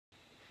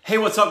Hey,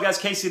 what's up guys?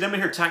 Casey Denman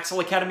here,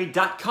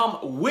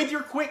 TaxSaleAcademy.com with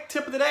your quick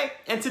tip of the day.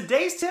 And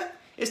today's tip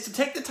is to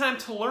take the time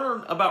to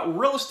learn about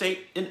real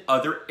estate in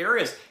other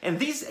areas. And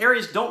these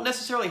areas don't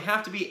necessarily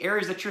have to be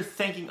areas that you're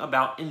thinking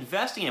about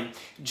investing in.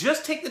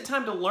 Just take the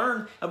time to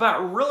learn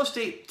about real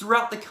estate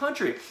throughout the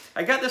country.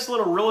 I got this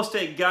little real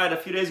estate guide a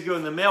few days ago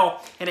in the mail,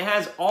 and it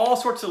has all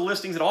sorts of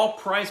listings at all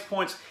price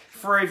points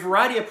for a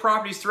variety of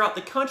properties throughout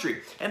the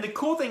country. And the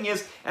cool thing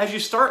is, as you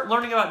start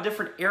learning about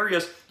different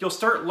areas, you'll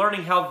start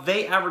learning how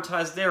they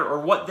advertise there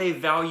or what they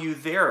value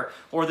there.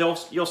 Or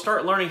you'll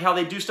start learning how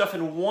they do stuff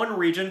in one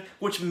region,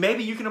 which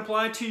maybe you can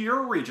apply to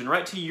your region,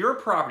 right? To your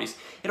properties.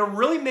 It'll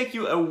really make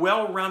you a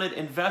well-rounded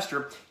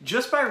investor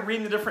just by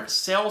reading the different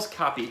sales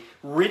copy,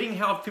 reading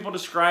how people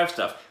describe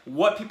stuff,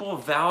 what people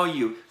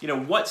value,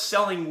 what's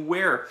selling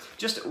where.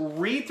 Just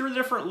read through the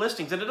different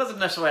listings. And it doesn't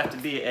necessarily have to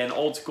be an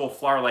old school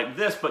flyer like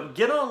this, but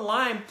get online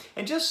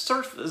and just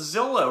search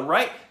Zillow,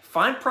 right?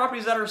 Find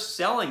properties that are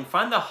selling,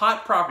 find the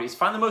hot properties,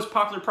 find the most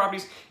popular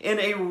properties in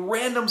a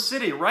random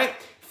city, right?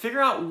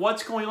 Figure out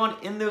what's going on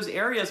in those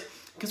areas,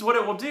 because what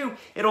it will do,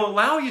 it'll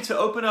allow you to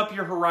open up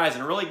your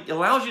horizon. It really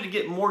allows you to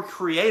get more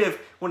creative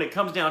when it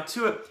comes down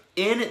to it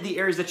in the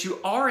areas that you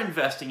are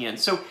investing in.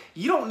 So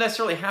you don't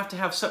necessarily have to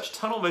have such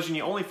tunnel vision.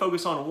 You only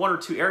focus on one or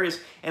two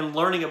areas and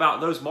learning about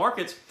those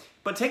markets,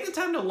 but take the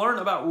time to learn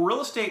about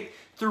real estate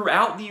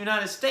throughout the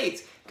United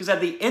States, because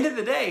at the end of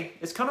the day,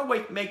 it's going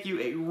to make you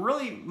a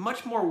really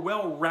much more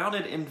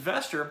well-rounded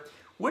investor,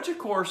 which of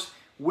course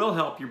will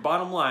help your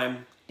bottom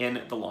line in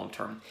the long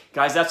term.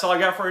 Guys, that's all I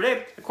got for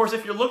today. Of course,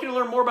 if you're looking to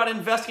learn more about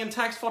investing in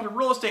tax-defaulted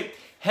real estate,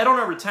 head on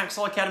over to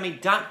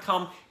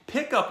TaxSaleAcademy.com.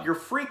 Pick up your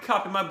free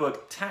copy of my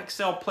book, Tax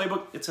Sale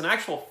Playbook. It's an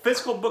actual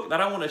physical book that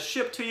I want to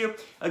ship to you.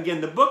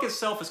 Again, the book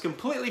itself is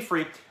completely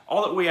free.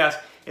 All that we ask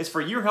is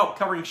for your help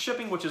covering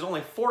shipping, which is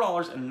only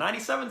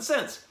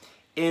 $4.97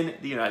 in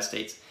the United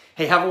States.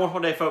 Hey, have a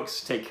wonderful day,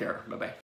 folks. Take care. Bye-bye.